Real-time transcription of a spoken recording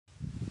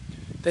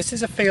This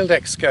is a field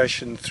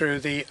excursion through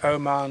the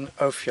Oman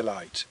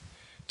Ophiolite.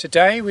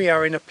 Today we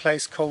are in a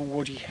place called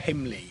Wadi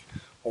Himli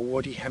or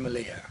Wadi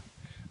Himalaya,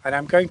 and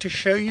I'm going to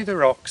show you the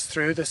rocks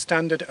through the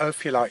standard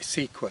ophiolite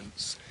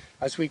sequence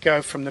as we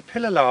go from the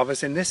pillar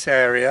lavas in this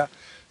area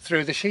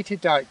through the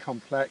sheeted dike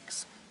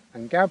complex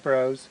and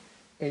gabbros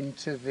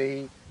into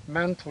the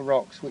mantle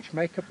rocks which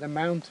make up the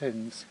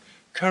mountains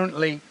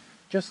currently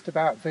just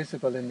about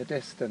visible in the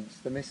distance,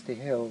 the misty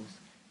hills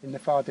in the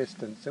far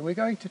distance. And we're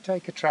going to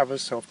take a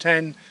traverse of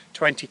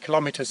 10-20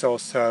 kilometers or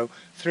so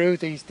through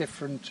these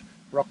different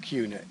rock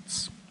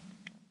units.